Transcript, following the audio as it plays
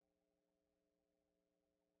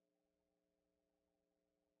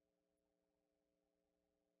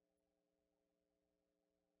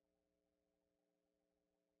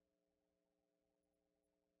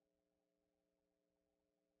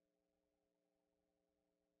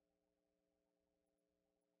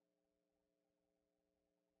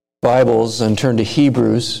Bibles and turn to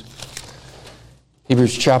Hebrews.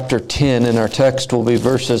 Hebrews chapter 10, and our text will be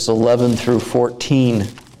verses 11 through 14.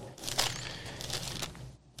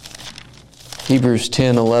 Hebrews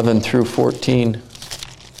 10, 11 through 14.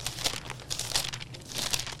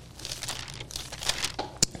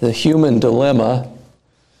 The human dilemma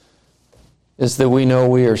is that we know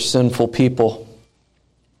we are sinful people.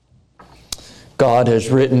 God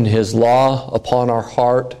has written His law upon our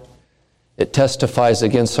heart. It testifies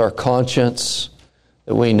against our conscience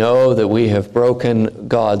that we know that we have broken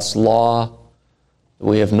God's law, that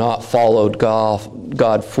we have not followed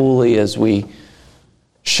God fully as we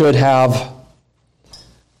should have.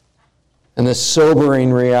 And this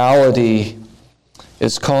sobering reality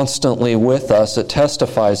is constantly with us. It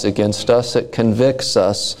testifies against us. It convicts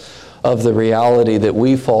us of the reality that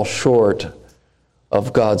we fall short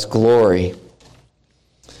of God's glory.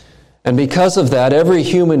 And because of that, every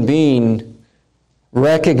human being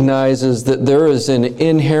recognizes that there is an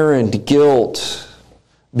inherent guilt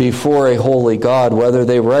before a holy God, whether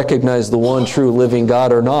they recognize the one true living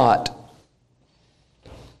God or not.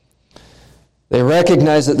 They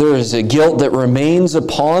recognize that there is a guilt that remains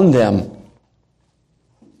upon them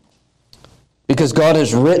because God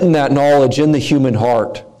has written that knowledge in the human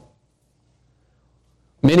heart.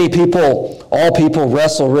 Many people, all people,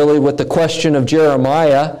 wrestle really with the question of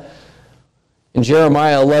Jeremiah. In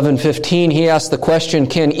Jeremiah 11:15, he asks the question,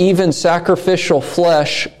 can even sacrificial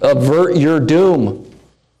flesh avert your doom?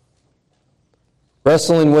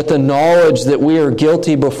 Wrestling with the knowledge that we are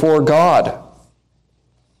guilty before God.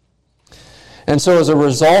 And so as a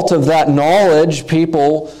result of that knowledge,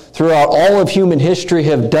 people throughout all of human history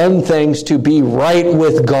have done things to be right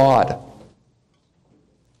with God,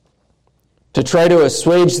 to try to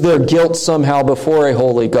assuage their guilt somehow before a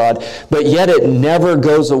holy God. But yet it never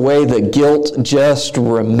goes away. The guilt just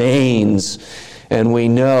remains. And we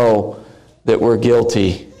know that we're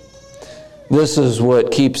guilty. This is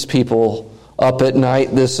what keeps people up at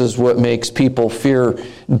night. This is what makes people fear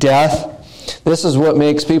death. This is what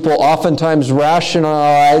makes people oftentimes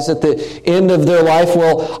rationalize at the end of their life,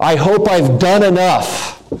 well, I hope I've done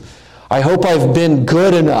enough. I hope I've been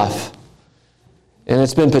good enough. And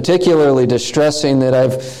it's been particularly distressing that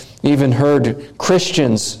I've even heard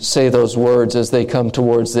Christians say those words as they come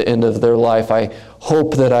towards the end of their life. I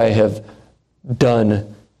hope that I have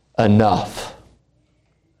done enough.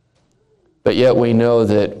 But yet we know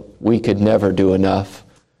that we could never do enough.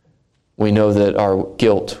 We know that our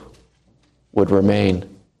guilt would remain.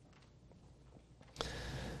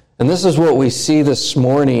 And this is what we see this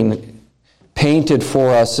morning painted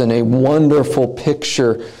for us in a wonderful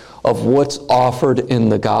picture of what's offered in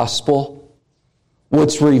the gospel,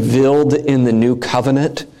 what's revealed in the new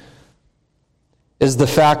covenant, is the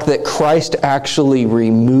fact that Christ actually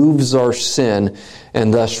removes our sin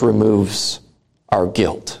and thus removes our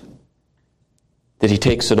guilt. That He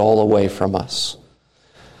takes it all away from us.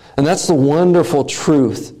 And that's the wonderful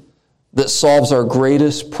truth that solves our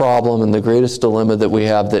greatest problem and the greatest dilemma that we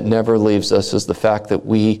have that never leaves us, is the fact that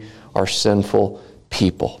we are sinful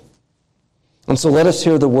people. And so let us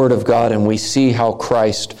hear the Word of God and we see how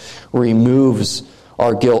Christ removes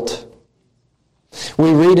our guilt.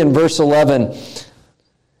 We read in verse 11,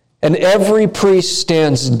 and every priest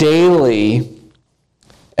stands daily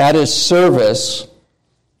at his service,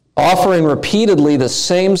 offering repeatedly the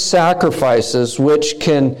same sacrifices which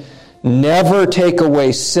can never take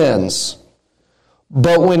away sins.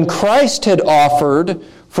 But when Christ had offered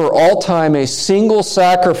for all time a single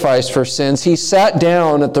sacrifice for sins, He sat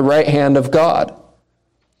down at the right hand of God,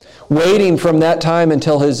 waiting from that time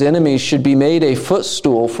until His enemies should be made a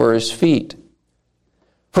footstool for His feet.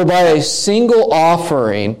 For by a single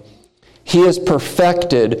offering He has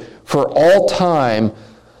perfected for all time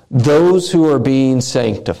those who are being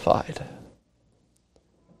sanctified.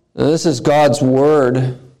 Now, this is God's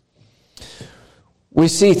Word. We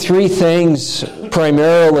see three things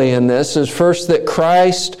primarily in this. Is first, that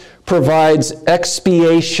Christ provides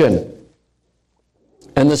expiation.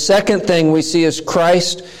 And the second thing we see is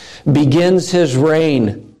Christ begins His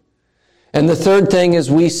reign. And the third thing is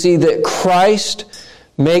we see that Christ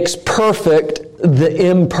makes perfect the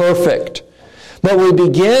imperfect. But we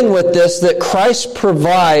begin with this, that Christ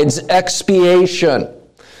provides expiation.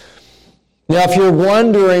 Now, if you're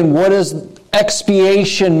wondering what does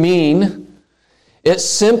expiation mean, it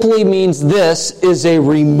simply means this is a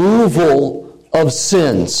removal of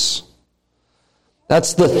sins.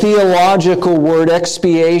 That's the theological word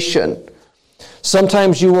expiation.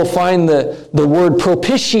 Sometimes you will find the word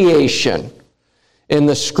propitiation in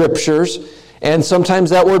the Scriptures, and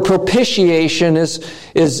sometimes that word propitiation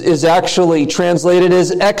is actually translated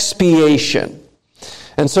as expiation.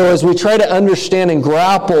 And so as we try to understand and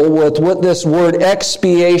grapple with what this word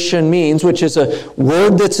expiation means, which is a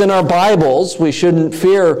word that's in our Bibles, we shouldn't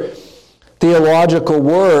fear theological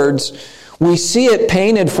words, we see it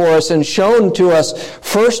painted for us and shown to us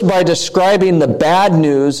first by describing the bad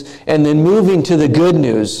news and then moving to the good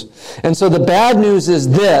news. And so the bad news is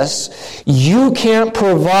this: you can't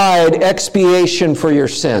provide expiation for your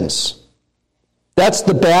sins. That's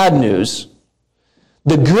the bad news.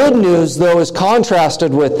 The good news, though, is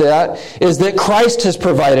contrasted with that, is that Christ has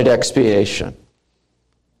provided expiation.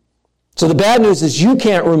 So the bad news is you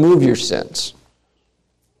can't remove your sins.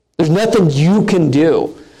 There's nothing you can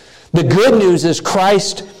do. The good news is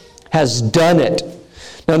Christ has done it.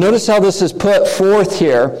 Now notice how this is put forth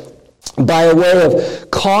here by a way of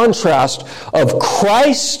contrast of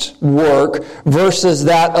Christ's work versus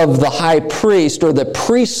that of the high priest or the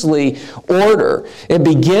priestly order. It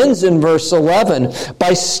begins in verse 11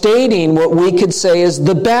 by stating what we could say is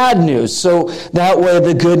the bad news. So that way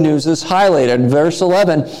the good news is highlighted. Verse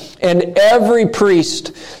 11, and every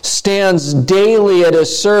priest stands daily at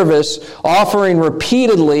his service, offering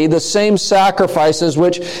repeatedly the same sacrifices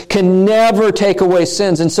which can never take away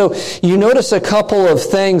sins. And so you notice a couple of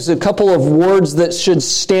things, a couple of words that should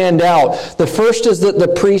stand out. The first is that the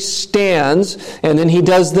priest stands, and then he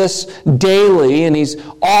does this daily, and he's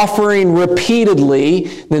offering repeatedly.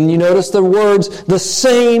 Then you notice the words, the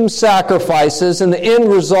same sacrifices, and the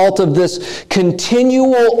end result of this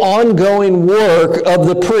continual ongoing work of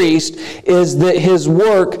the priest is that his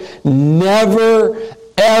work never,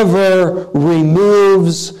 ever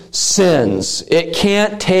removes sins. It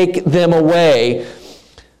can't take them away.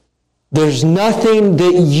 There's nothing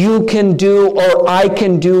that you can do or I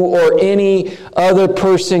can do or any other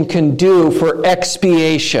person can do for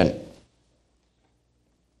expiation.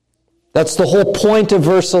 That's the whole point of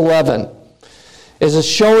verse 11. Is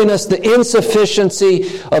showing us the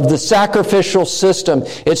insufficiency of the sacrificial system.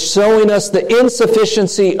 It's showing us the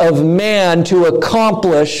insufficiency of man to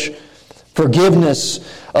accomplish forgiveness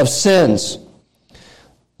of sins.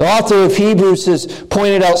 The author of Hebrews has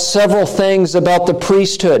pointed out several things about the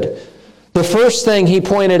priesthood. The first thing he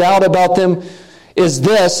pointed out about them is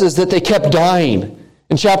that they kept dying.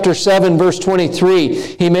 In chapter 7, verse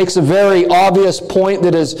 23, he makes a very obvious point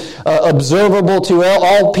that is observable to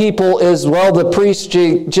all people is, well, the priests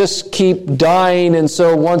just keep dying, and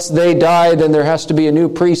so once they die, then there has to be a new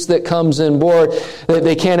priest that comes on board.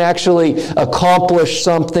 They can't actually accomplish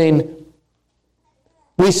something.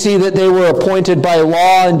 We see that they were appointed by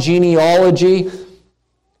law and genealogy.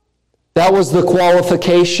 That was the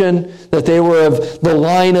qualification, that they were of the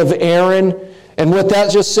line of Aaron. And what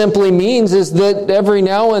that just simply means is that every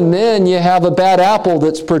now and then you have a bad apple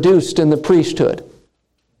that's produced in the priesthood.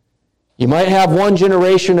 You might have one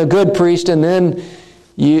generation a good priest and then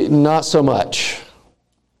not so much.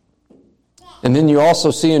 And then you also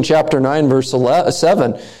see in chapter 9, verse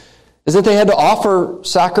 7, is that they had to offer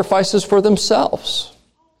sacrifices for themselves.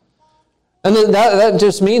 And that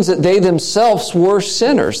just means that they themselves were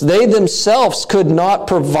sinners. They themselves could not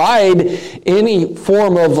provide any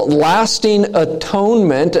form of lasting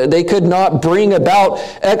atonement. They could not bring about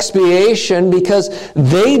expiation because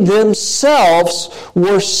they themselves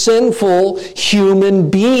were sinful human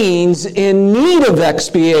beings in need of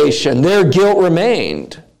expiation. Their guilt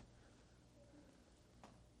remained.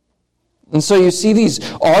 And so you see these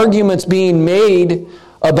arguments being made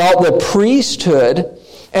about the priesthood.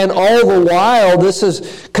 And all the while, this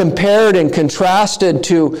is compared and contrasted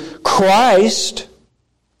to Christ.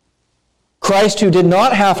 Christ who did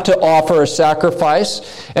not have to offer a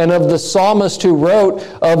sacrifice. And of the psalmist who wrote,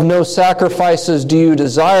 of no sacrifices do you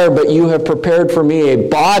desire, but you have prepared for me a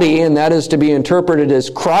body. And that is to be interpreted as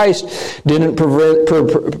Christ didn't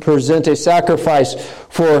present a sacrifice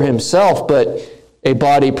for himself, but a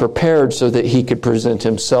body prepared so that he could present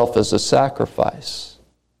himself as a sacrifice.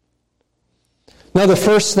 Now, the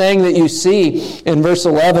first thing that you see in verse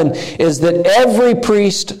 11 is that every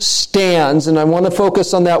priest stands, and I want to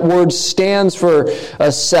focus on that word stands for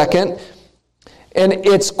a second, and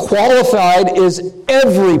it's qualified as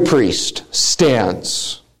every priest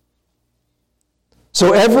stands.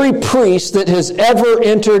 So every priest that has ever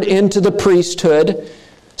entered into the priesthood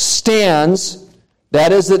stands.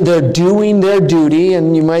 That is that they're doing their duty,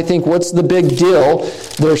 and you might think, what's the big deal?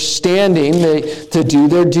 They're standing to do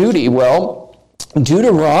their duty. Well,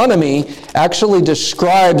 Deuteronomy actually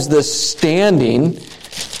describes this standing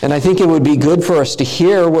And I think it would be good for us to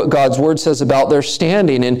hear what God's Word says about their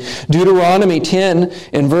standing. In Deuteronomy 10,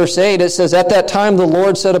 in verse 8, it says, "At that time the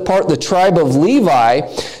Lord set apart the tribe of Levi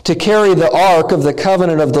to carry the ark of the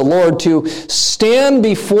covenant of the Lord, to stand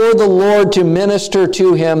before the Lord to minister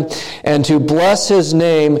to Him and to bless His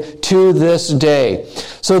name to this day."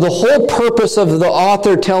 So the whole purpose of the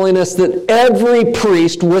author telling us that every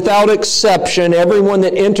priest, without exception, everyone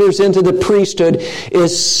that enters into the priesthood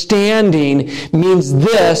is standing, means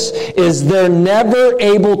this, is they're never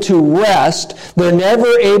able to rest, they're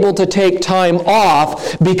never able to take time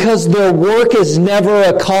off, because their work is never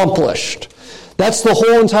accomplished. That's the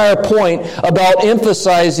whole entire point about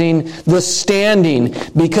emphasizing the standing,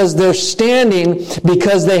 because they're standing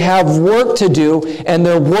because they have work to do and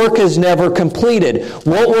their work is never completed.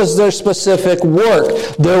 What was their specific work?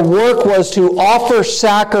 Their work was to offer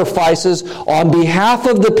sacrifices on behalf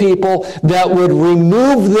of the people that would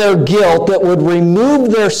remove their guilt, that would remove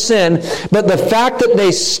their sin. But the fact that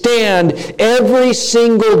they stand every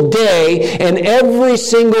single day and every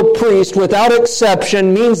single priest without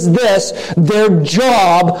exception means this: their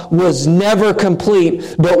job was never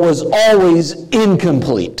complete, but was always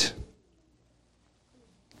incomplete.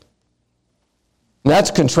 And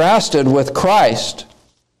that's contrasted with Christ,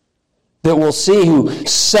 that we'll see, who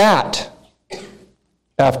sat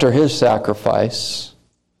after His sacrifice.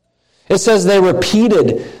 It says they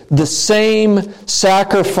repeated the same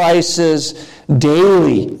sacrifices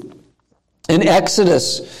daily. In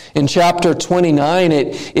Exodus, in chapter 29,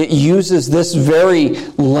 it uses this very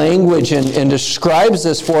language and describes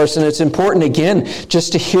this for us. And it's important, again,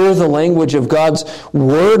 just to hear the language of God's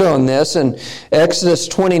Word on this. In Exodus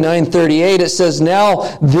 29:38, it says,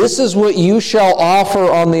 "Now this is what you shall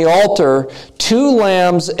offer on the altar, 2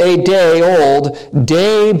 lambs a day old,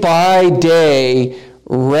 day by day,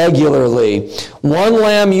 regularly. 1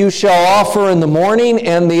 lamb you shall offer in the morning,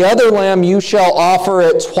 and the other lamb you shall offer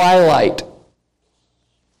at twilight."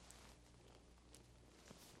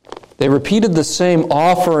 They repeated the same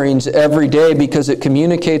offerings every day because it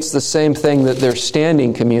communicates the same thing that their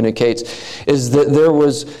standing communicates, is that there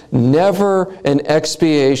was never an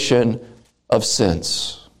expiation of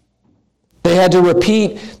sins. They had to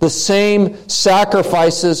repeat the same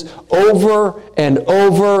sacrifices over and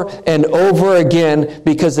over and over again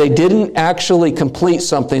because they didn't actually complete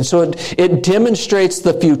something. So it demonstrates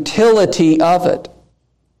the futility of it.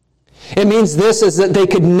 It means this, is that they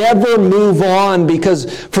could never move on because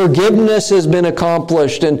forgiveness has been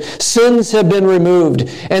accomplished and sins have been removed.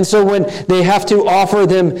 And so when they have to offer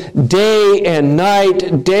them day and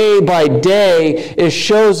night, day by day, it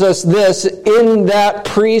shows us this: in that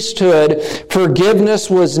priesthood, forgiveness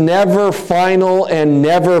was never final and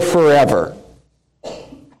never forever.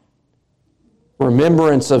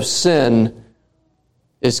 Remembrance of sin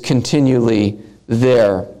is continually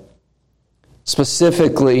there.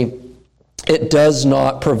 Specifically, it does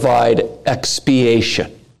not provide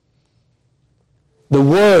expiation. The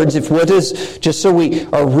words, just so we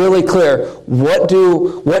are really clear, what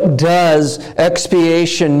does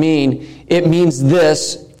expiation mean? It means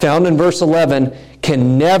this, found in verse 11,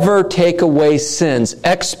 can never take away sins.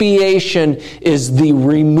 Expiation is the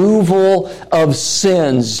removal of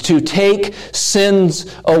sins, to take sins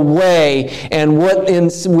away. And what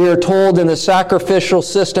we're told in the sacrificial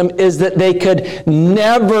system is that they could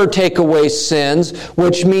never take away sins,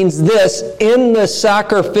 which means this: in the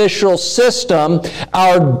sacrificial system,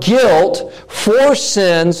 our guilt for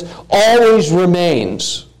sins always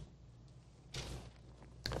remains.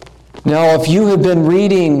 Now, if you have been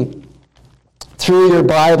reading through your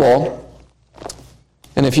Bible,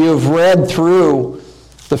 and if you have read through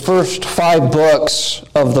the first 5 books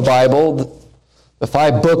of the Bible, the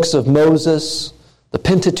 5 books of Moses, the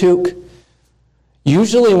Pentateuch,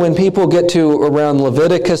 usually when people get to around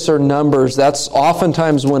Leviticus or Numbers, that's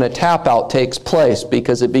oftentimes when a tap-out takes place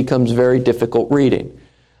because it becomes very difficult reading.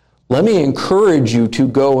 Let me encourage you to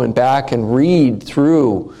go and back and read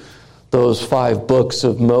through those 5 books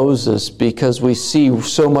of Moses, because we see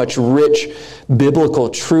so much rich biblical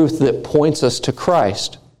truth that points us to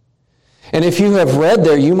Christ. And if you have read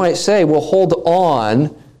there, you might say, well, hold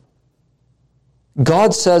on.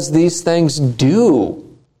 God says these things do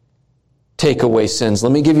take away sins.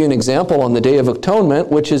 Let me give you an example on the Day of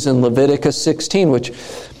Atonement, which is in Leviticus 16, which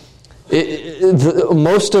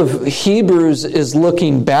most of Hebrews is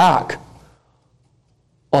looking back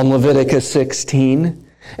on Leviticus 16.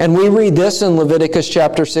 And we read this in Leviticus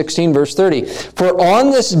chapter 16, verse 30. "For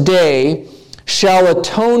on this day shall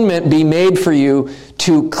atonement be made for you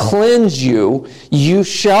to cleanse you. You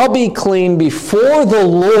shall be clean before the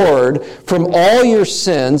Lord from all your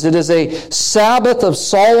sins. It is a Sabbath of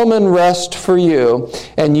solemn and rest for you,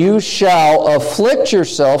 and you shall afflict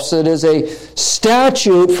yourselves. It is a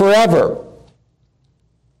statute forever.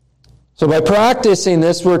 So by practicing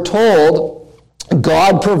this, we're told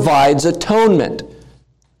God provides atonement,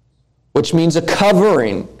 which means a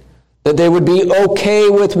covering, that they would be okay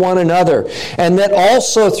with one another. And that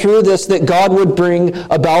also through this, that God would bring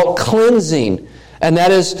about cleansing, and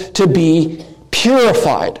that is to be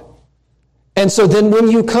purified. And so then when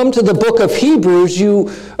you come to the book of Hebrews,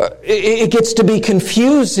 it gets to be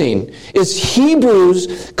confusing. Is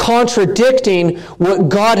Hebrews contradicting what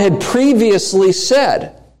God had previously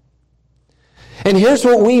said? And here's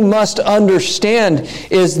what we must understand,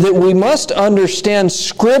 is that we must understand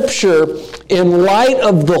Scripture in light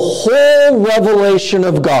of the whole revelation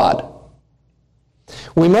of God.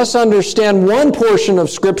 We must understand one portion of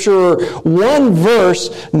Scripture or one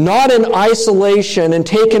verse, not in isolation and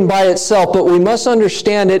taken by itself, but we must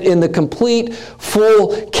understand it in the complete,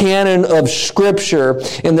 full canon of Scripture,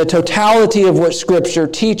 in the totality of what Scripture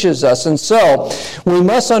teaches us. And so, we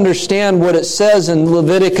must understand what it says in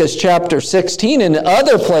Leviticus chapter 16 and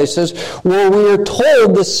other places where we are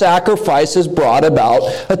told the sacrifices brought about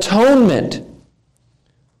atonement.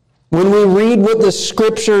 When we read what the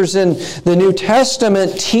Scriptures in the New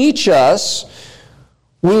Testament teach us,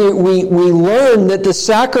 we learn that the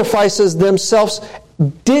sacrifices themselves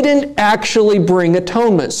didn't actually bring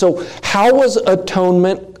atonement. So how was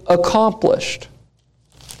atonement accomplished?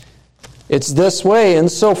 It's this way,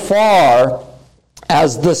 insofar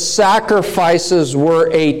as the sacrifices were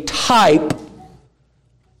a type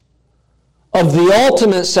of the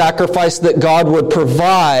ultimate sacrifice that God would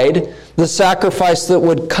provide, the sacrifice that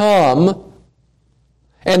would come,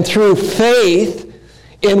 and through faith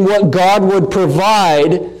in what God would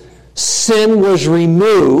provide, sin was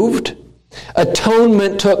removed,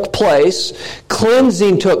 atonement took place,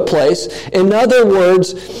 cleansing took place. In other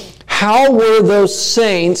words, how were those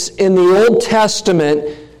saints in the Old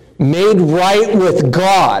Testament made right with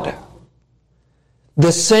God?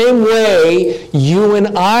 The same way you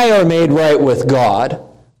and I are made right with God,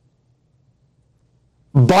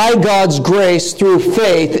 by God's grace through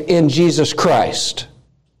faith in Jesus Christ.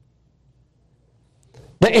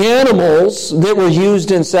 The animals that were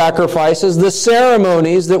used in sacrifices, the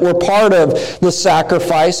ceremonies that were part of the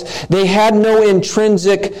sacrifice, they had no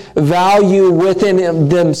intrinsic value within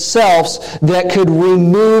themselves that could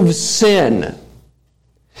remove sin.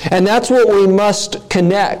 And that's what we must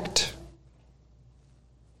connect.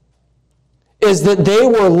 Is that they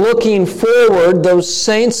were looking forward, those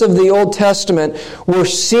saints of the Old Testament were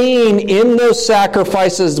seeing in those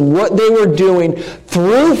sacrifices what they were doing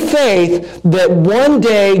through faith, that one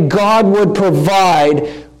day God would provide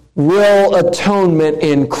real atonement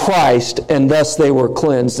in Christ, and thus they were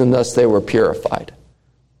cleansed, and thus they were purified.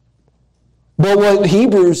 But what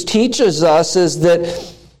Hebrews teaches us is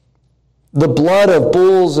that the blood of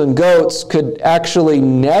bulls and goats could actually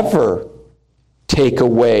never take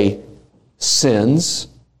away sins.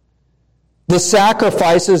 The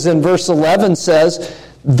sacrifices in verse 11 says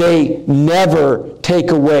they never take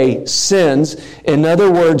away sins. In other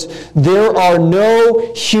words, there are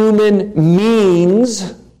no human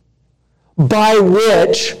means by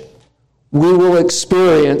which we will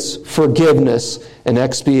experience forgiveness and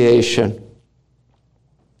expiation.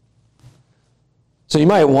 So you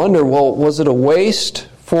might wonder, well, was it a waste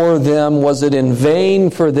for them? Was it in vain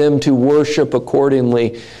for them to worship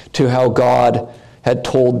accordingly to how God had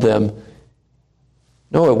told them?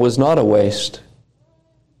 No, it was not a waste.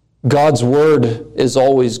 God's word is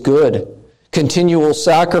always good. Continual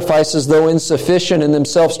sacrifices, though insufficient in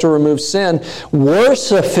themselves to remove sin, were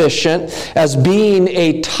sufficient as being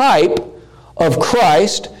a type of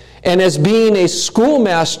Christ and as being a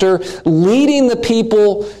schoolmaster leading the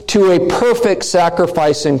people to a perfect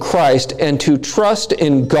sacrifice in Christ and to trust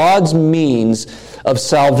in God's means of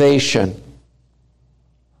salvation.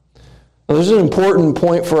 Now, there's an important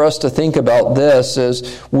point for us to think about this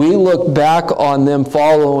as we look back on them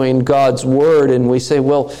following God's word and we say,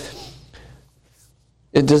 well,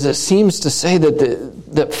 it seems to say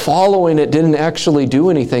that following it didn't actually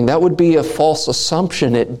do anything. That would be a false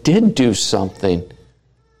assumption. It did do something.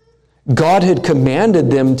 God had commanded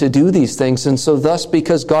them to do these things, and so thus,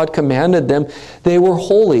 because God commanded them, they were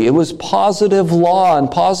holy. It was positive law, and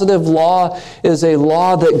positive law is a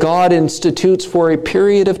law that God institutes for a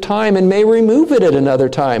period of time and may remove it at another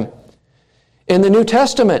time. In the New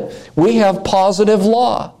Testament, we have positive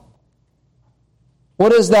law.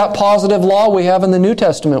 What is that positive law we have in the New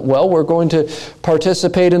Testament? Well, we're going to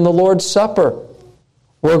participate in the Lord's Supper.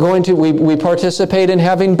 We participate in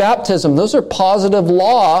having baptism. Those are positive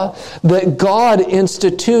law that God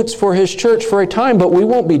institutes for His church for a time, but we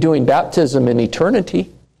won't be doing baptism in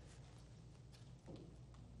eternity.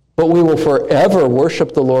 But we will forever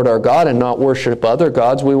worship the Lord our God and not worship other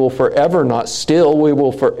gods. We will forever not steal. We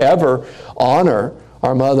will forever honor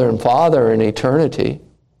our mother and father in eternity.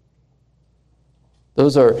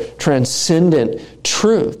 Those are transcendent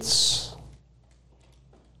truths.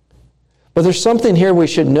 But there's something here we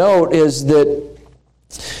should note is that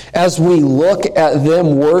as we look at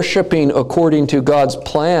them worshiping according to God's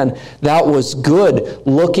plan, that was good.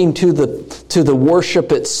 Looking to the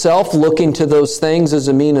worship itself, looking to those things as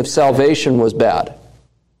a means of salvation was bad.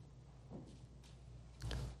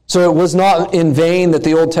 So it was not in vain that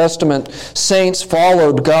the Old Testament saints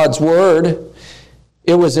followed God's word.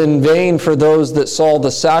 It was in vain for those that saw the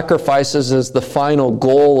sacrifices as the final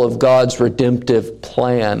goal of God's redemptive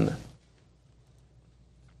plan.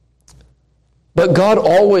 But God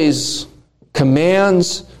always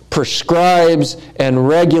commands, prescribes, and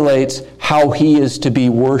regulates how He is to be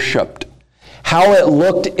worshiped. How it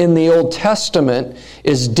looked in the Old Testament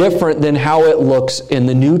is different than how it looks in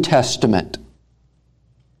the New Testament.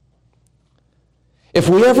 If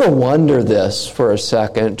we ever wonder this for a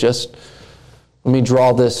second, just let me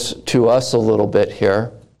draw this to us a little bit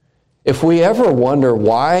here. If we ever wonder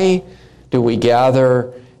why do we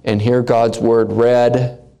gather and hear God's Word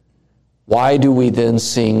read, why do we then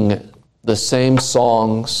sing the same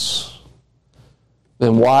songs?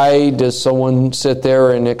 Then why does someone sit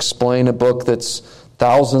there and explain a book that's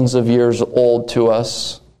thousands of years old to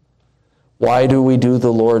us? Why do we do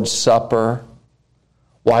the Lord's Supper?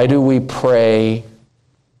 Why do we pray?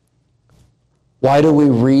 Why do we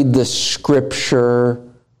read the Scripture?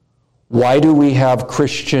 Why do we have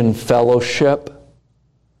Christian fellowship?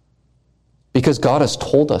 Because God has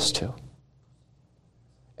told us to.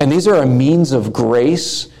 And these are a means of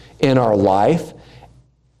grace in our life.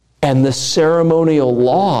 And the ceremonial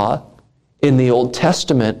law in the Old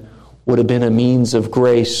Testament would have been a means of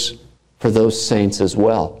grace for those saints as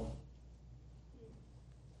well.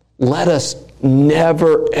 Let us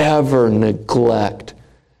never, ever neglect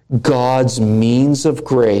God's means of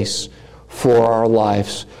grace for our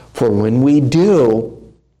lives. For when we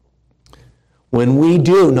do,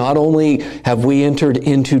 not only have we entered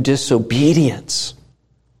into disobedience,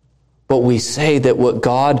 but we say that what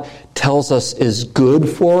God tells us is good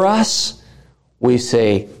for us, we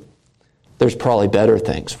say there's probably better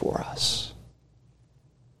things for us.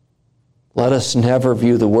 Let us never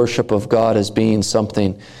view the worship of God as being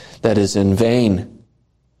something that is in vain.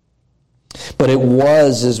 But it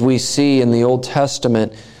was, as we see in the Old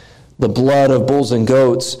Testament, the blood of bulls and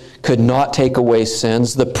goats could not take away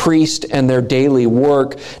sins. The priest and their daily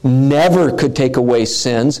work never could take away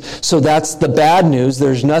sins. So that's the bad news.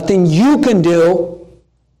 There's nothing you can do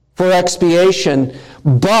for expiation.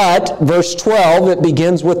 But, verse 12, it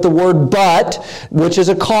begins with the word but, which is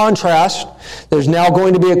a contrast. There's now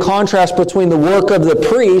going to be a contrast between the work of the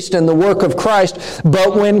priest and the work of Christ.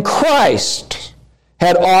 But when Christ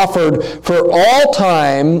had offered for all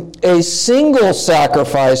time a single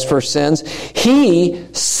sacrifice for sins, He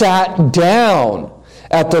sat down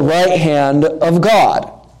at the right hand of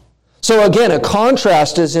God. So again, a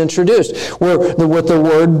contrast is introduced. With the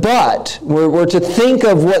word but. We're to think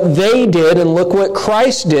of what they did and look what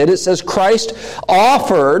Christ did. It says Christ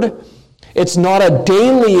offered. It's not a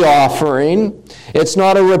daily offering. It's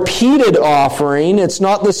not a repeated offering. It's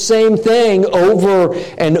not the same thing over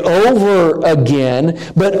and over again,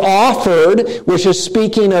 but offered, which is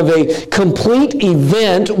speaking of a complete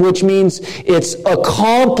event, which means it's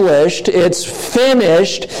accomplished, it's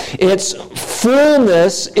finished, its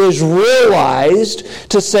fullness is realized,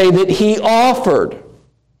 to say that He offered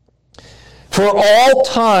for all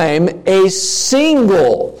time a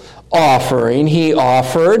single offering. He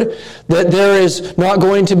offered that there is not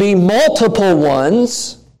going to be multiple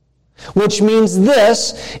ones, which means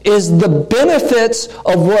this is the benefits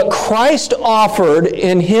of what Christ offered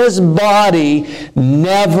in His body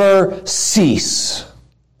never cease.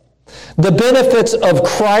 The benefits of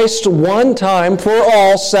Christ's one time for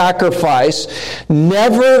all sacrifice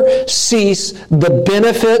never cease. The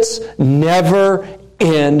benefits never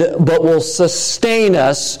end, but will sustain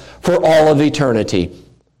us for all of eternity.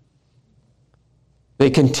 They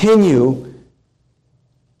continue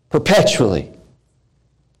perpetually.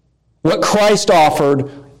 What Christ offered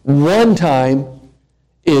one time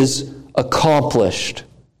is accomplished.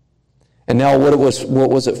 And now what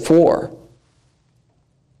was it for?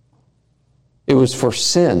 It was for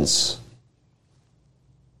sins.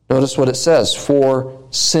 Notice what it says, for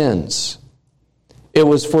sins. It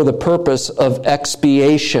was for the purpose of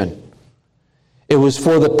expiation. It was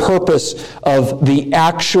for the purpose of the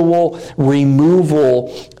actual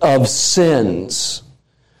removal of sins.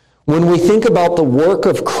 When we think about the work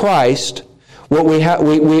of Christ, what we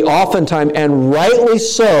oftentimes, and rightly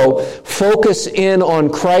so, focus in on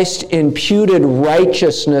Christ's imputed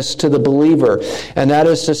righteousness to the believer. And that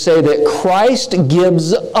is to say that Christ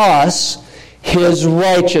gives us His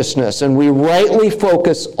righteousness. And we rightly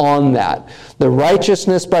focus on that. The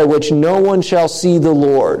righteousness by which no one shall see the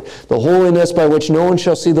Lord. The holiness by which no one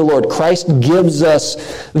shall see the Lord. Christ gives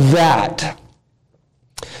us that.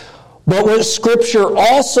 But what Scripture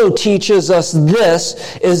also teaches us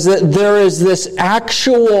this is that there is this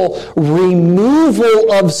actual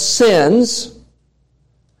removal of sins,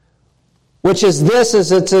 which is this,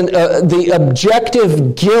 the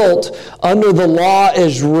objective guilt under the law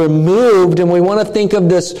is removed, and we want to think of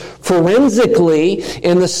this forensically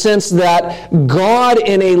in the sense that God,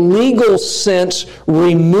 in a legal sense,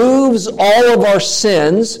 removes all of our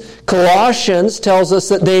sins. Colossians tells us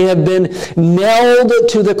that they have been nailed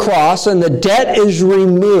to the cross and the debt is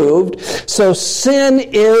removed. So sin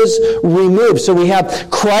is removed. So we have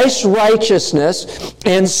Christ's righteousness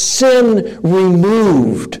and sin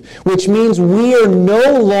removed, which means we are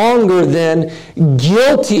no longer then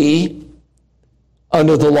guilty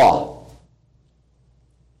under the law.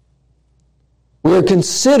 We are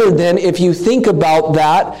considered then, if you think about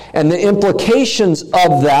that and the implications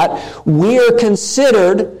of that, we are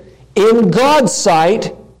considered in God's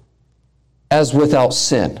sight as without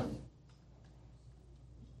sin.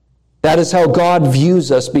 That is how God views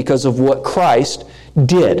us because of what Christ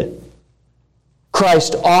did.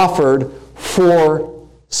 Christ offered for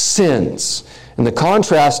sins. And the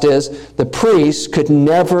contrast is the priests could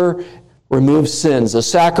never remove sins. The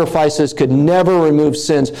sacrifices could never remove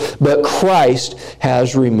sins, but Christ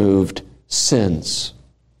has removed sins.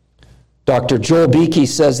 Dr. Joel Beeke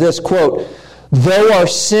says this, quote, "Though our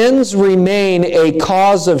sins remain a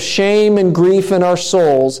cause of shame and grief in our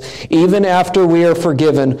souls, even after we are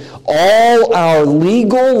forgiven, all our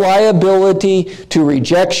legal liability to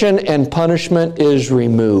rejection and punishment is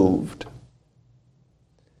removed."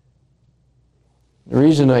 The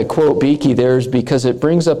reason I quote Beeke there is because it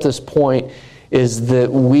brings up this point is that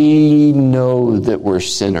we know that we're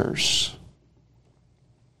sinners.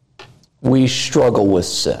 We struggle with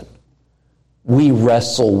sin. We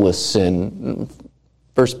wrestle with sin.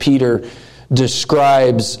 1 Peter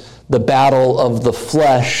describes the battle of the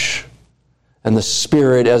flesh and the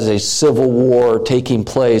spirit as a civil war taking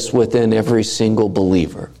place within every single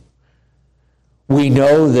believer. We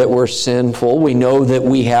know that we're sinful. We know that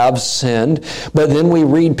we have sinned. But then we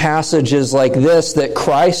read passages like this, that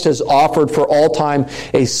Christ has offered for all time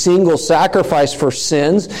a single sacrifice for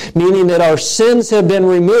sins, meaning that our sins have been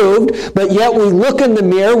removed, but yet we look in the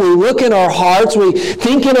mirror, we look in our hearts, we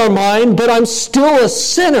think in our mind, but I'm still a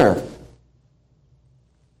sinner.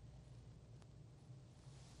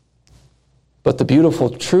 But the beautiful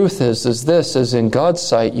truth is this, is in God's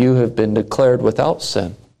sight you have been declared without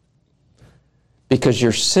sin. Because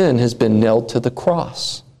your sin has been nailed to the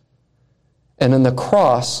cross. And in the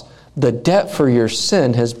cross, the debt for your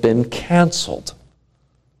sin has been canceled.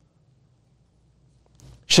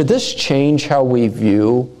 Should this change how we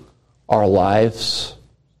view our lives?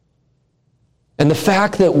 And the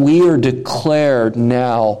fact that we are declared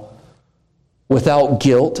now without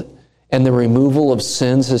guilt and the removal of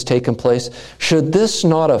sins has taken place, should this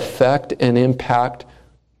not affect and impact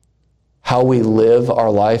how we live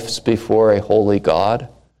our lives before a holy God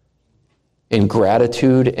in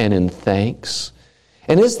gratitude and in thanks?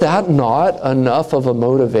 And is that not enough of a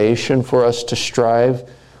motivation for us to strive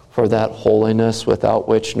for that holiness without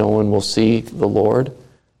which no one will see the Lord?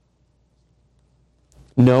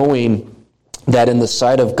 Knowing that in the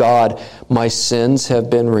sight of God, my sins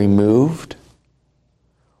have been removed.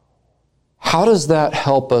 How does that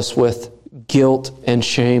help us with guilt and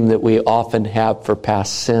shame that we often have for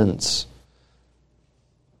past sins?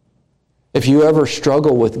 If you ever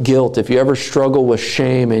struggle with guilt, if you ever struggle with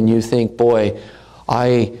shame and you think, boy,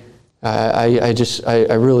 I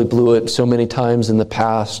really blew it so many times in the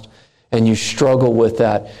past, and you struggle with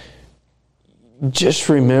that, just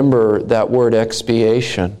remember that word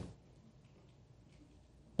expiation.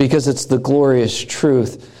 Because it's the glorious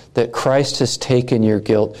truth that Christ has taken your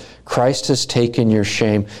guilt, Christ has taken your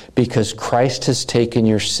shame, because Christ has taken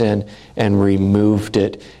your sin and removed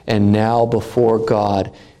it. And now before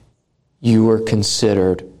God, you are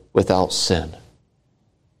considered without sin.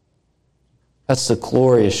 That's the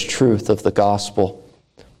glorious truth of the gospel.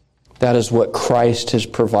 That is what Christ has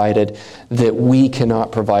provided that we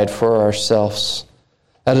cannot provide for ourselves.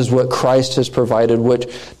 That is what Christ has provided, which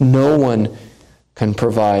no one can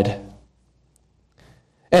provide.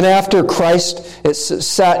 And after Christ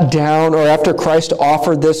sat down, or after Christ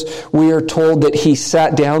offered this, we are told that he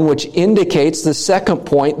sat down, which indicates the second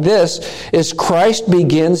point. This is Christ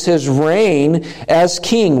begins his reign as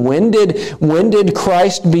king. When did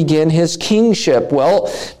Christ begin his kingship? Well,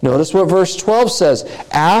 notice what verse 12 says.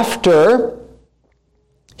 After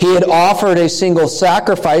he had offered a single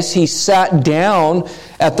sacrifice, he sat down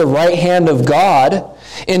at the right hand of God.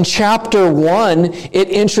 In chapter 1, it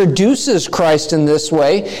introduces Christ in this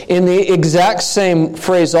way, in the exact same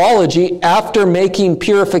phraseology. After making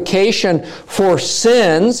purification for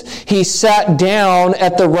sins, he sat down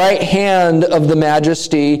at the right hand of the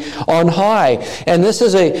Majesty on high. And this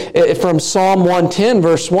is from Psalm 110,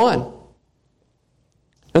 verse 1.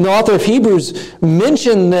 And the author of Hebrews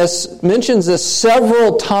mentions this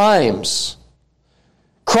several times.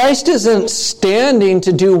 Christ isn't standing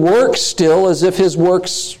to do work still as if his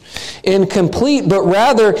work's incomplete, but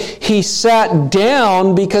rather he sat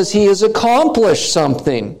down because he has accomplished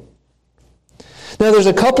something. Now there's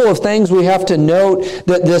a couple of things we have to note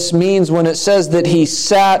that this means when it says that he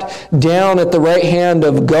sat down at the right hand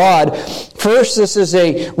of God. First, this is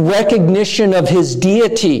a recognition of his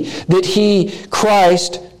deity, that he,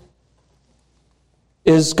 Christ,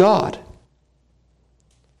 is God.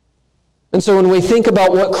 And so when we think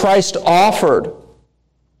about what Christ offered,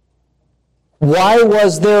 why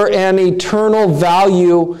was there an eternal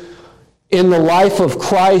value in the life of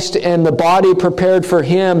Christ and the body prepared for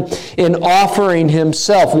him in offering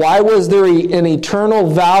himself? Why was there an eternal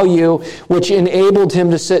value which enabled him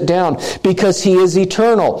to sit down? Because he is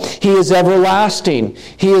eternal. He is everlasting.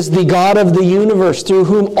 He is the God of the universe, through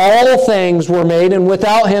whom all things were made, and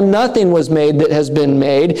without him nothing was made that has been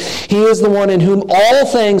made. He is the one in whom all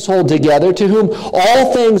things hold together, to whom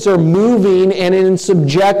all things are moving and in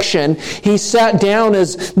subjection. He sat down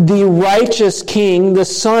as the righteous king, the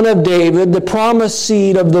Son of David, the promised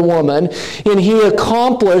seed of the woman, and he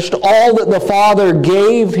accomplished all that the Father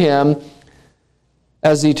gave him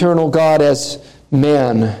as eternal God, as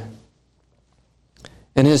man.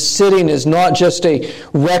 And his sitting is not just a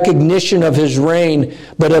recognition of his reign,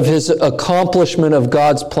 but of his accomplishment of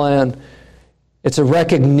God's plan. It's a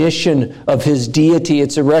recognition of his deity.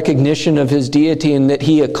 It's a recognition of his deity in that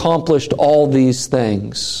he accomplished all these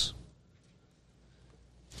things.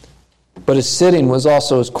 But his sitting was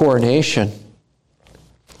also his coronation,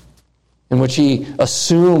 in which he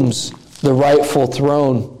assumes the rightful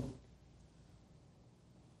throne.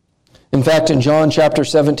 In fact, in John chapter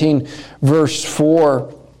 17, verse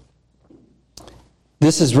 4,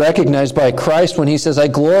 this is recognized by Christ when he says, I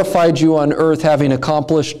glorified you on earth, having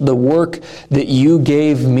accomplished the work that you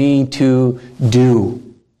gave me to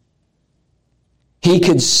do. He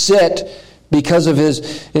could sit because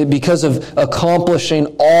of accomplishing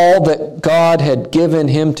all that God had given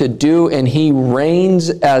him to do, and he reigns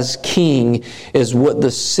as king, is what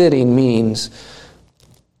the sitting means.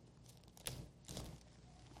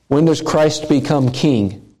 When does Christ become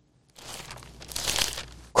king?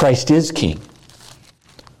 Christ is king.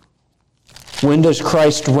 When does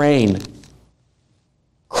Christ reign?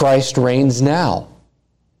 Christ reigns now.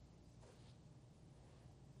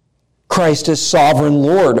 Christ is sovereign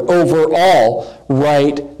Lord over all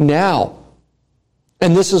right now.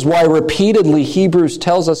 And this is why repeatedly Hebrews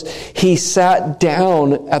tells us he sat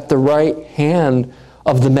down at the right hand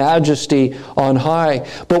of the Majesty on high.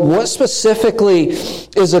 But what specifically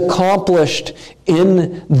is accomplished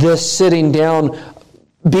in this sitting down,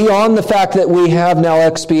 beyond the fact that we have now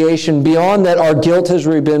expiation, beyond that our guilt has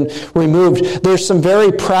been removed, there's some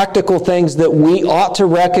very practical things that we ought to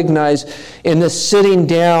recognize in this sitting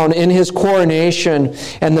down, in his coronation.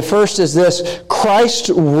 And the first is this: Christ's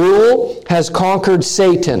rule has conquered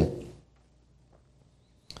Satan.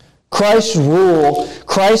 Christ's rule,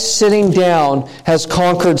 Christ sitting down, has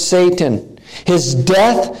conquered Satan. His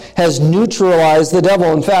death has neutralized the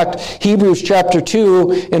devil. In fact, Hebrews chapter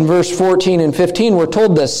 2 in verse 14 and 15, we're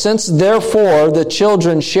told this: since therefore the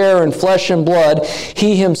children share in flesh and blood,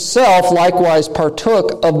 he himself likewise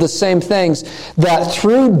partook of the same things, that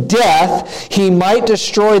through death he might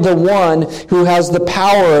destroy the one who has the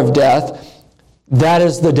power of death, that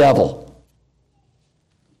is the devil,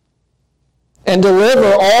 and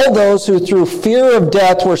deliver all those who through fear of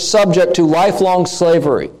death were subject to lifelong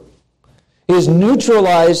slavery. He has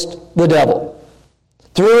neutralized the devil.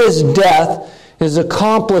 Through his death, his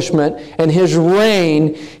accomplishment, and his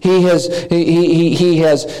reign, he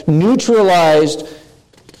has neutralized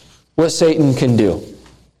what Satan can do.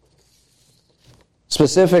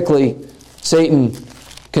 Specifically, Satan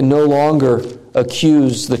can no longer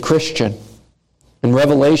accuse the Christian. In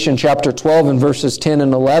Revelation chapter 12 and verses 10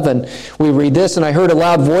 and 11, we read this, "And I heard a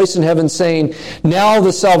loud voice in heaven saying, 'Now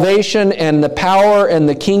the salvation and the power and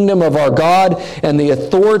the kingdom of our God and the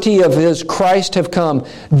authority of His Christ have come.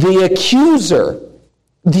 The accuser,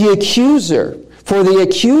 for the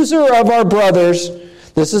accuser of our brothers,'"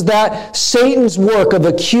 this is that Satan's work of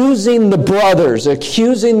accusing the brothers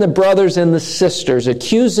and the sisters,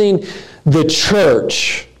 accusing the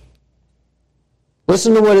church.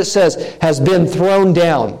 Listen to what it says, "has been thrown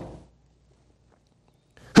down,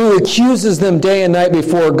 who accuses them day and night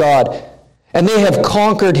before God. And they have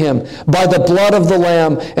conquered him by the blood of the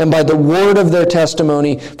Lamb and by the word of their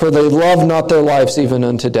testimony, for they love not their lives even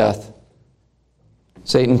unto death."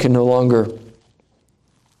 Satan can no longer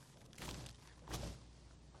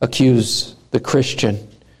accuse the Christian.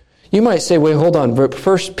 You might say, wait, hold on. But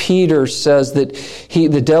 1 Peter says that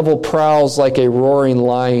the devil prowls like a roaring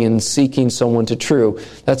lion seeking someone to true.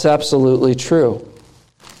 That's absolutely true.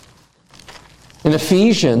 In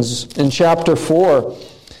Ephesians, in chapter 4,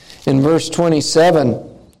 in verse 27,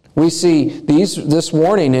 we see this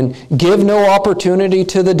warning, "and give no opportunity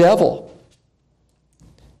to the devil."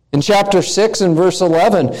 In chapter 6 and verse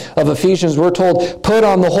 11 of Ephesians, we're told, "Put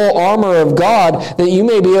on the whole armor of God that you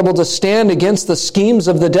may be able to stand against the schemes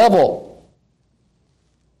of the devil."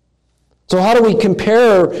 So how do we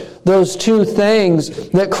compare those two things,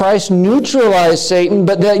 that Christ neutralized Satan,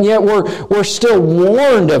 but that yet we're still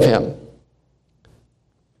warned of him?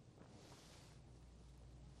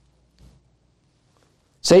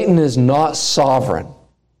 Satan is not sovereign.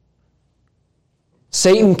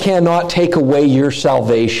 Satan cannot take away your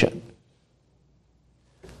salvation.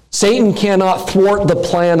 Satan cannot thwart the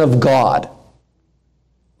plan of God.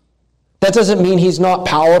 That doesn't mean he's not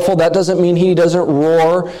powerful. That doesn't mean he doesn't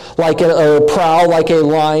roar or prowl like a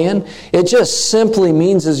lion. It just simply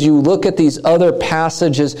means, as you look at these other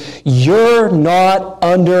passages, you're not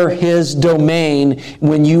under his domain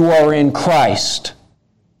when you are in Christ.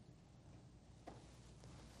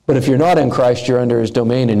 But if you're not in Christ, you're under his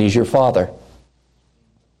domain and he's your Father.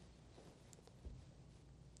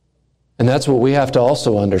 And that's what we have to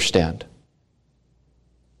also understand.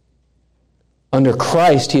 Under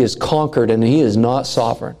Christ, he is conquered and he is not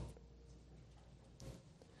sovereign.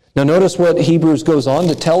 Now notice what Hebrews goes on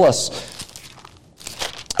to tell us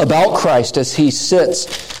about Christ as he sits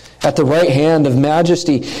at the right hand of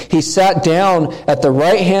majesty. He sat down at the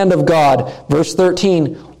right hand of God, verse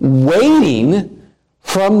 13, waiting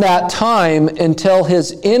from that time until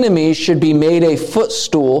his enemies should be made a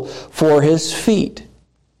footstool for his feet.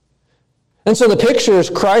 And so the picture is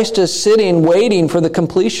Christ is sitting, waiting for the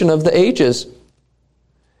completion of the ages.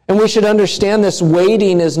 And we should understand this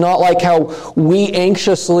waiting is not like how we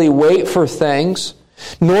anxiously wait for things,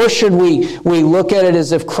 nor should we look at it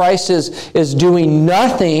as if Christ is doing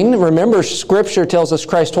nothing. Remember, Scripture tells us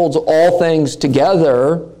Christ holds all things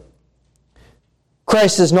together.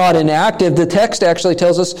 Christ is not inactive. The text actually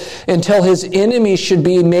tells us until his enemies should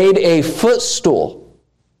be made a footstool.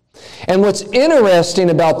 And what's interesting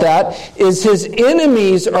about that is his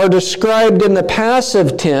enemies are described in the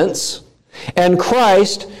passive tense, and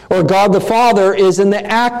Christ, or God the Father, is in the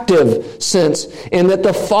active sense, in that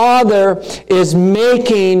the Father is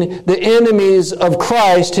making the enemies of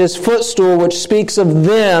Christ his footstool, which speaks of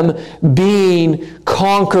them being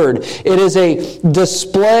conquered. It is a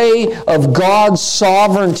display of God's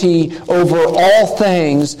sovereignty over all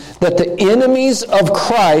things, that the enemies of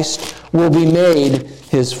Christ will be made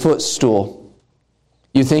his footstool.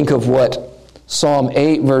 You think of what Psalm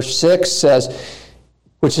 8 verse 6 says,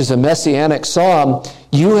 which is a messianic psalm.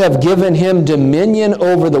 "You have given him dominion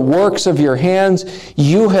over the works of your hands.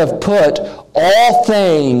 You have put all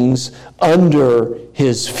things under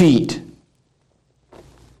his feet."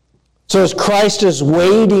 So as Christ is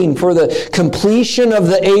waiting for the completion of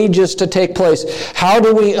the ages to take place, how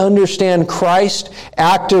do we understand Christ's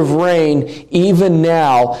active reign even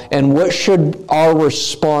now? And what should our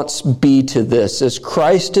response be to this? As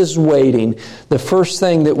Christ is waiting, the first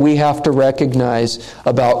thing that we have to recognize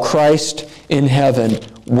about Christ in heaven,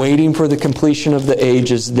 waiting for the completion of the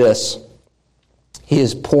age, is this: he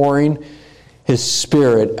is pouring his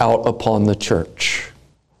Spirit out upon the church.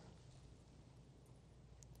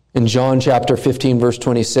 In John chapter 15, verse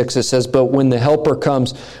 26, it says, "But when the Helper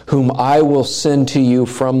comes, whom I will send to you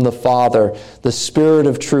from the Father, the Spirit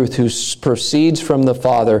of truth who proceeds from the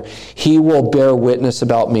Father, he will bear witness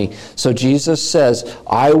about me." So Jesus says,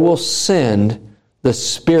 "I will send the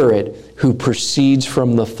Spirit who proceeds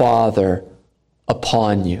from the Father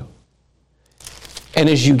upon you." And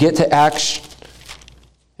as you get to Acts,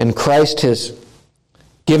 and Christ has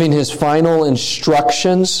giving his final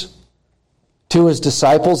instructions to his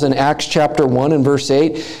disciples in Acts chapter 1 and verse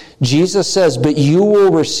 8, Jesus says, "But you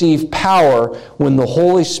will receive power when the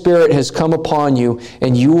Holy Spirit has come upon you,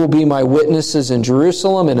 and you will be my witnesses in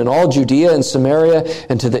Jerusalem and in all Judea and Samaria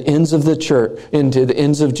and to the ends of the church, into the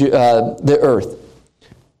ends of the earth."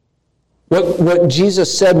 What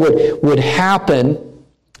Jesus said would happen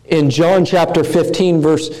in John chapter 15,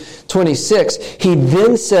 verse 26, he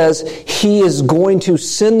then says he is going to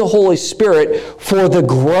send the Holy Spirit for the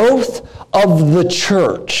growth of the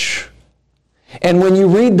church. And when you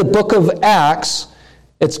read the book of Acts,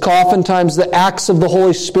 it's oftentimes the Acts of the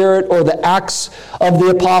Holy Spirit or the Acts of the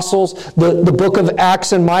Apostles. The book of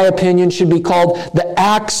Acts, in my opinion, should be called the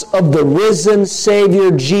Acts of the risen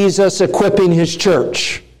Savior Jesus equipping his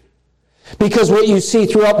church. Because what you see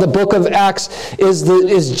throughout the book of Acts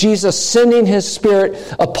is Jesus sending his Spirit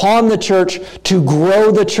upon the church to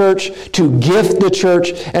grow the church, to gift the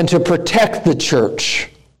church, and to protect the church.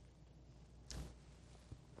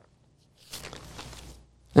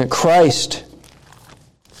 And Christ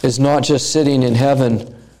is not just sitting in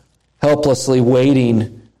heaven helplessly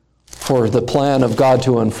waiting for the plan of God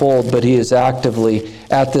to unfold, but he is actively,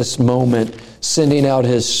 at this moment, sending out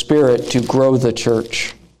his Spirit to grow the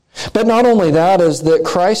church. But not only that, is that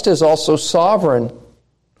Christ is also sovereign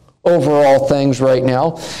over all things right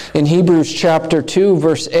now. In Hebrews chapter 2,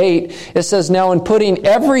 verse 8, it says, "Now in putting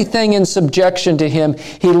everything in subjection to him,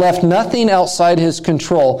 he left nothing outside his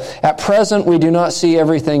control. At present, we do not see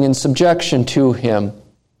everything in subjection to him."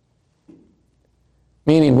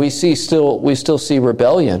 Meaning we still see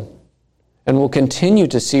rebellion, and will continue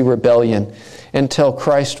to see rebellion until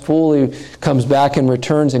Christ fully comes back and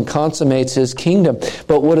returns and consummates his kingdom.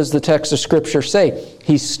 But what does the text of Scripture say?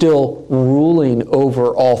 He's still ruling over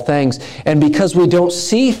all things. And because we don't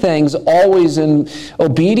see things always in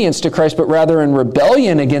obedience to Christ, but rather in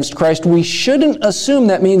rebellion against Christ, we shouldn't assume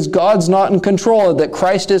that means God's not in control, that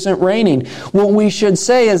Christ isn't reigning. What we should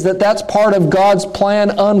say is that that's part of God's plan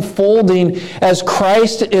unfolding as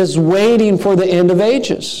Christ is waiting for the end of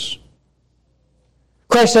ages.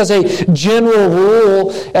 Christ has a general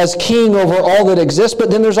rule as king over all that exists,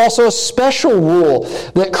 but then there's also a special rule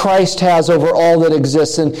that Christ has over all that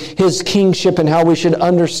exists and his kingship and how we should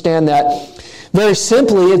understand that. Very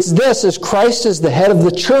simply, it's this, as Christ is the head of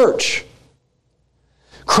the church.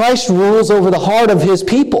 Christ rules over the heart of his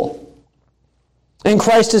people. And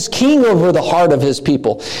Christ is king over the heart of his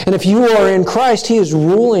people. And if you are in Christ, he is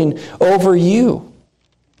ruling over you.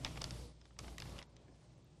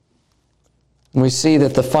 And we see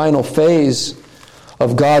that the final phase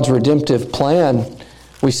of God's redemptive plan,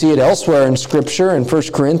 we see it elsewhere in Scripture in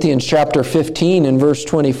 1 Corinthians chapter 15 and verse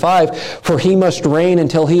 25, "For he must reign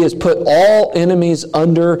until he has put all enemies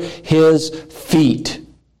under his feet."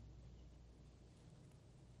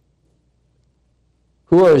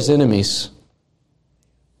 Who are his enemies?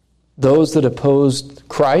 Those that opposed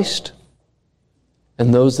Christ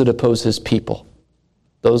and those that oppose his people.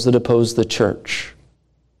 Those that oppose the church.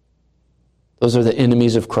 Those are the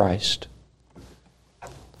enemies of Christ.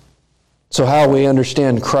 So how we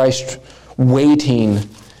understand Christ waiting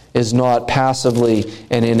is not passively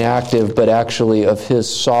and inactive, but actually of his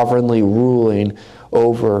sovereignly ruling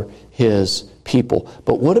over his people.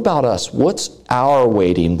 But what about us? What's our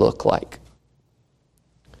waiting look like?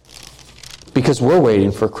 Because we're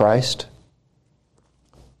waiting for Christ.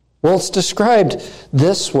 Well, it's described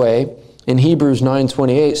this way in Hebrews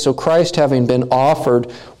 9:28, "So Christ, having been offered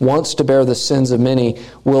once to bear the sins of many,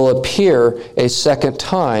 will appear a second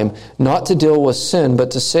time, not to deal with sin,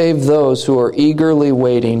 but to save those who are eagerly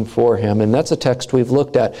waiting for him." And that's a text we've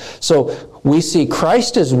looked at. So we see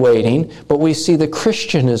Christ is waiting, but we see the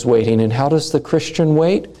Christian is waiting. And how does the Christian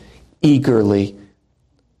wait? Eagerly,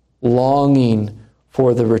 longing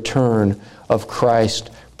for the return of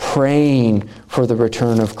Christ, praying for the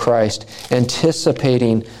return of Christ,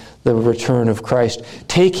 anticipating the return of Christ,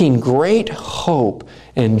 taking great hope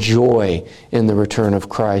and joy in the return of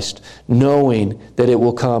Christ, knowing that it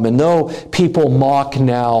will come. And though people mock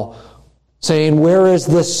now, saying, "Where is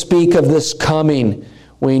this speak of this coming?"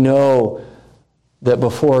 we know that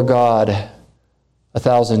before God,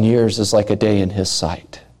 1,000 years is like a day in his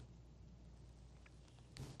sight.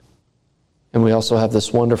 And we also have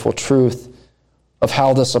this wonderful truth of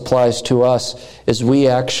how this applies to us is we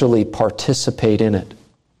actually participate in it.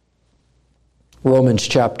 Romans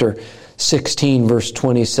chapter 16, verse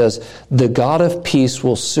 20 says, "The God of peace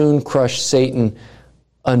will soon crush Satan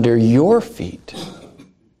under your feet."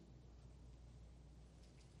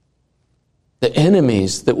 The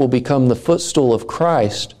enemies that will become the footstool of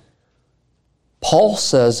Christ, Paul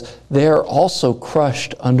says they are also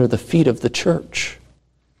crushed under the feet of the church.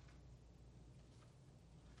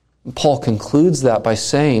 Paul concludes that by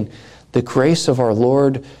saying, "The grace of our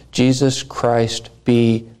Lord Jesus Christ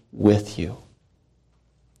be with you."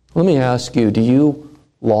 Let me ask you, do you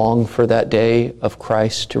long for that day of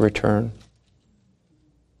Christ to return?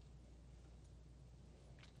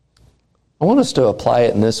 I want us to apply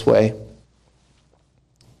it in this way.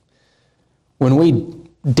 When we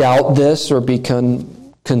doubt this or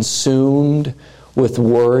become consumed with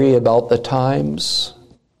worry about the times,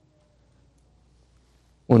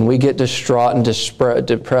 when we get distraught and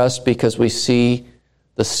depressed because we see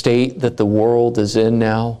the state that the world is in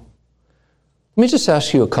now, let me just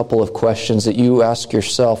ask you a couple of questions that you ask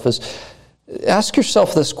yourself. Ask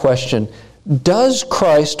yourself this question: does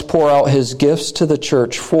Christ pour out His gifts to the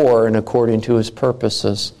church for and according to His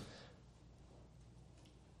purposes?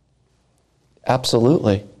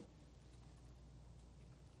 Absolutely.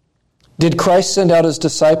 Did Christ send out His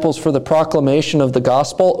disciples for the proclamation of the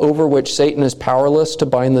gospel over which Satan is powerless to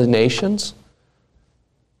bind the nations?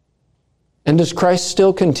 And does Christ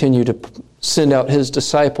still continue to send out His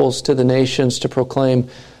disciples to the nations to proclaim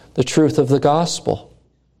the truth of the gospel?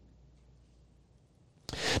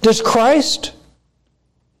 Does Christ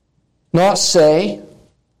not say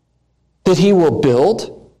that He will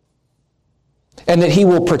build and that He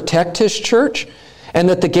will protect His church and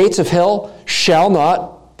that the gates of hell shall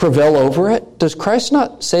not prevail over it? Does Christ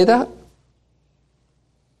not say that?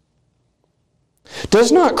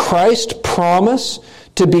 Does not Christ promise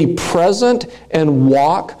to be present and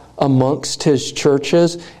walk amongst His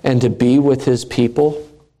churches and to be with His people?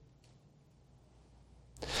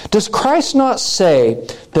 Does Christ not say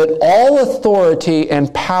that all authority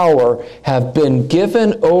and power have been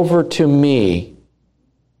given over to me?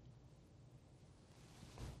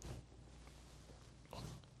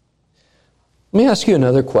 Let me ask you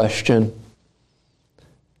another question.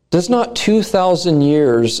 Does not 2,000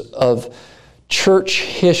 years of church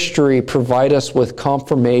history provide us with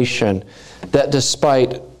confirmation that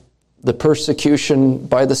despite the persecution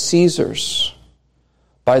by the Caesars,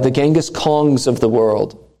 by the Genghis Khans of the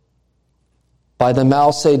world, by the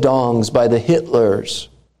Mao Zedongs, by the Hitlers,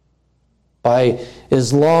 by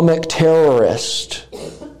Islamic terrorists,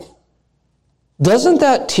 doesn't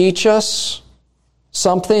that teach us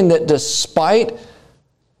something, that despite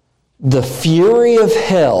the fury of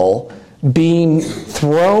hell being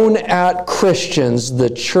thrown at Christians, the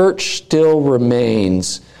church still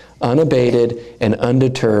remains unabated and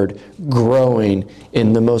undeterred, growing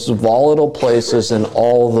in the most volatile places in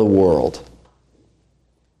all the world?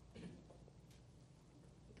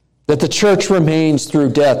 That the church remains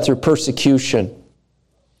through death, through persecution.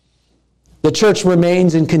 The church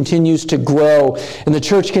remains and continues to grow, and the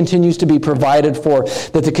church continues to be provided for,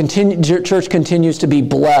 that the church continues to be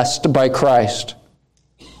blessed by Christ.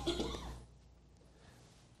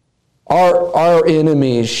 Our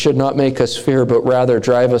enemies should not make us fear, but rather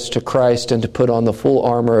drive us to Christ and to put on the full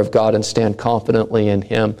armor of God and stand confidently in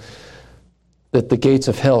Him, that the gates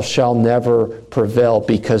of hell shall never prevail,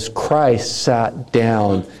 because Christ sat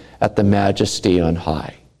down at the majesty on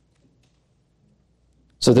high.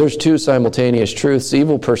 So there's two simultaneous truths.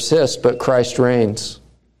 Evil persists, but Christ reigns.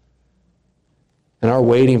 And our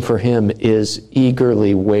waiting for Him is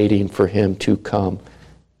eagerly waiting for Him to come.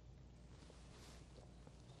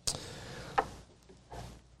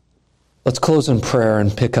 Let's close in prayer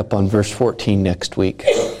and pick up on verse 14 next week.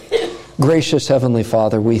 Gracious Heavenly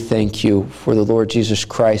Father, we thank You for the Lord Jesus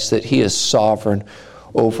Christ, that He is sovereign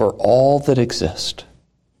over all that exists.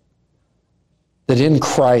 That in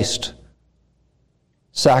Christ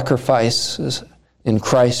sacrifices, in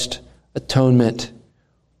Christ atonement,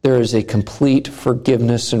 there is a complete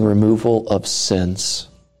forgiveness and removal of sins.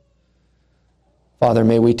 Father,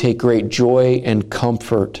 may we take great joy and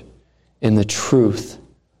comfort in the truth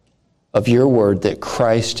of Your word that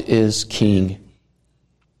Christ is King.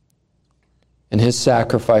 And His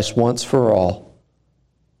sacrifice once for all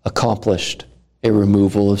accomplished a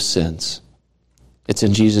removal of sins. It's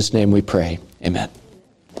in Jesus' name we pray. Amen.